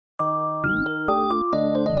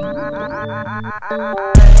When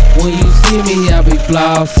you see me, I be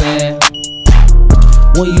flossing.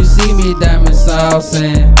 When you see me, diamond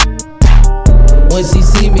saucing. When she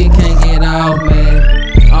see me, can't get off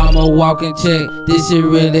me. I'm a walking check, this shit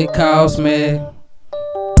really cost me.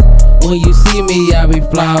 When you see me, I be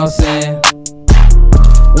flossing.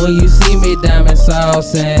 When you see me, diamond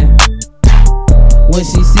saucing. When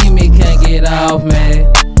she see me, can't get off me.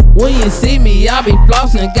 When you see me, I be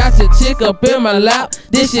flossing. Got your chick up in my lap.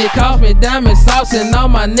 This shit cost me diamond saucing. All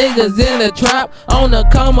my niggas in the trap. On the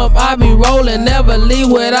come up, I be rolling. Never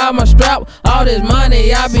leave without my strap. All this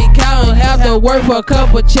money I be counting. Have to work for a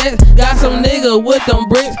couple checks. Got some niggas with them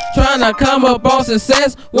bricks tryna come up on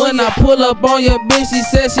success. When I pull up on your bitch, she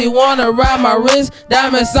said she wanna ride my wrist.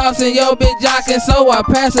 Diamond saucing, yo bitch jocking, so I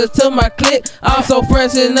pass it to my clique. I'm so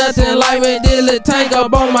fresh and nothing like Virdendition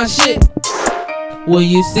up on my shit. When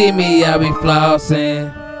you see me, I be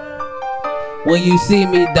flossing. When you see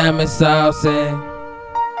me, diamond saucing.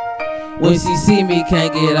 When she see me,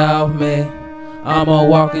 can't get off me. I'm a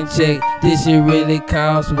walking check, this shit really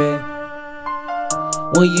cost me.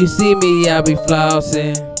 When you see me, I be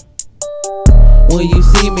flossing. When you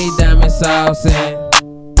see me, diamond saucing.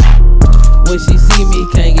 When she see me,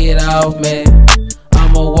 can't get off me.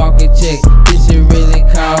 I'm a walking check, this shit really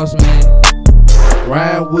cost me.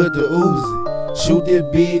 Ride with the Uzi. Shoot this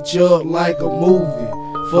bitch up like a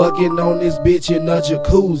movie. Fucking on this bitch in a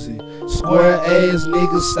jacuzzi. Square ass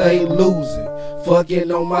niggas stay losing. Fucking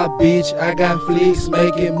on my bitch, I got flicks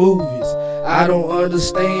making movies. I don't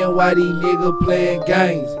understand why these niggas playing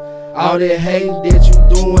games. All that hating that you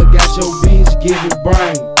doing got your bitch giving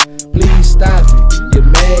brain. Please stop it, you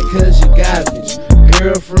mad cause you garbage.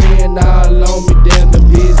 Girlfriend all on me, damn the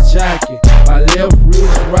bitch jockey. My left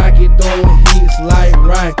wrist rocket throwing hits like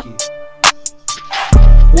Rocky.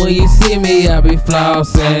 When you see me, I be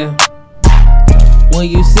flossing. When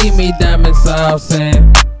you see me, diamond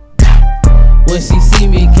saucing. When she see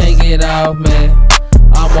me, can't get off me.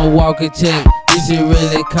 I'm a walking check, this shit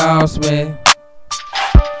really cost me.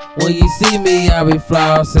 When you see me, I be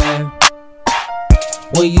flossing.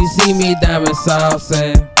 When you see me, diamond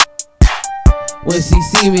saucing. When she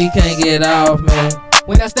see me, can't get off me.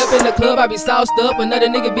 When I step in the club, I be sauced up. Another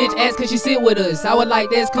nigga bitch ask cause she sit with us. I was like,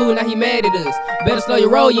 that's cool, now he mad at us. Better slow your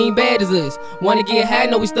roll, you ain't bad as us. Wanna get high,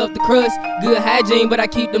 know we stuff the crust. Good hygiene, but I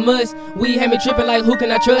keep the must. We had me tripping like who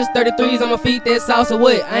can I trust? 33s on my feet, that sauce or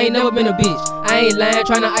what? I ain't never been a bitch, I ain't lying.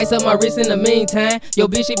 Tryna ice up my wrist in the meantime. Yo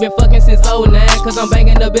bitch, she been fucking since 09. Cause I'm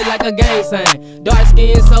banging the bitch like a gang sign. Dark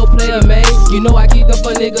skin, so player made. You know I keep them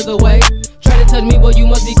for niggas away. Try to touch me, boy, you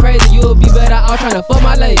must be crazy. You'll be better out tryna fuck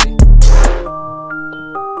my lady.